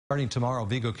Starting tomorrow,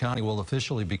 Vigo County will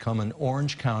officially become an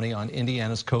orange county on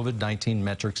Indiana's COVID-19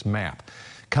 metrics map.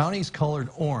 Counties colored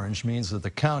orange means that the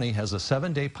county has a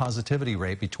 7-day positivity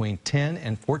rate between 10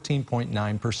 and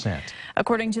 14.9%.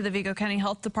 According to the Vigo County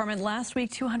Health Department, last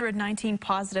week 219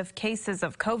 positive cases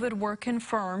of COVID were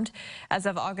confirmed. As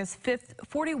of August 5th,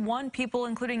 41 people,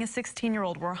 including a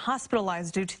 16-year-old, were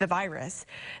hospitalized due to the virus.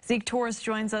 Zeke Torres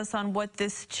joins us on what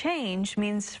this change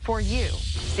means for you.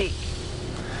 Zeke.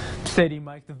 Sadie,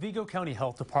 Mike, the Vigo County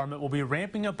Health Department will be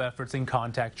ramping up efforts in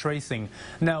contact tracing.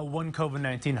 Now, one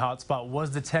COVID-19 hotspot was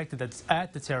detected that's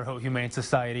at the Terre Haute Humane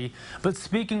Society, but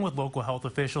speaking with local health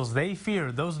officials, they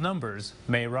fear those numbers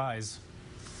may rise.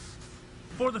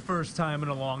 For the first time in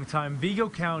a long time, Vigo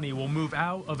County will move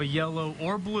out of a yellow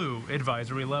or blue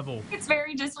advisory level. It's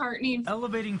very disheartening.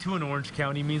 Elevating to an orange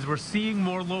county means we're seeing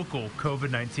more local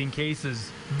COVID-19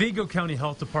 cases. Vigo County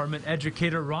Health Department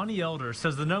educator Ronnie Elder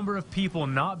says the number of people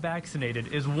not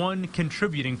vaccinated is one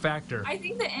contributing factor. I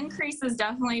think the increase is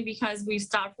definitely because we've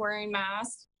stopped wearing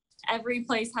masks. Every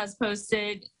place has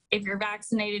posted, if you're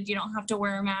vaccinated, you don't have to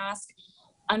wear a mask.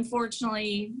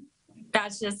 Unfortunately,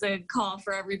 that's just a call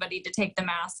for everybody to take the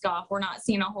mask off. We're not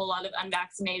seeing a whole lot of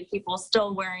unvaccinated people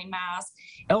still wearing masks.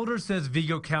 Elder says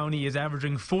Vigo County is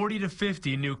averaging 40 to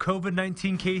 50 new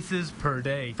COVID-19 cases per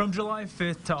day. From July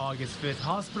 5th to August 5th,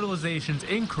 hospitalizations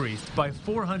increased by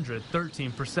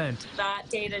 413%. That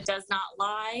data does not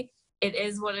lie. It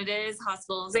is what it is.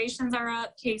 Hospitalizations are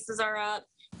up, cases are up.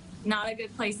 Not a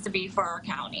good place to be for our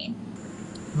county.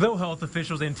 Though health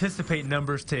officials anticipate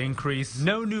numbers to increase,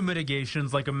 no new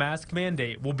mitigations like a mask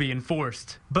mandate will be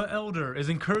enforced. But Elder is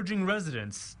encouraging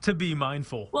residents to be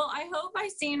mindful. Well, I hope by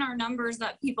seeing our numbers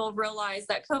that people realize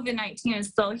that COVID-19 is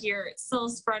still here. It's still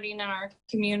spreading in our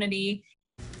community.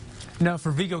 Now,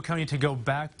 for Vigo County to go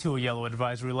back to a yellow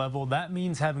advisory level, that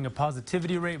means having a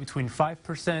positivity rate between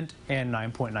 5% and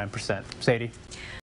 9.9%. Sadie.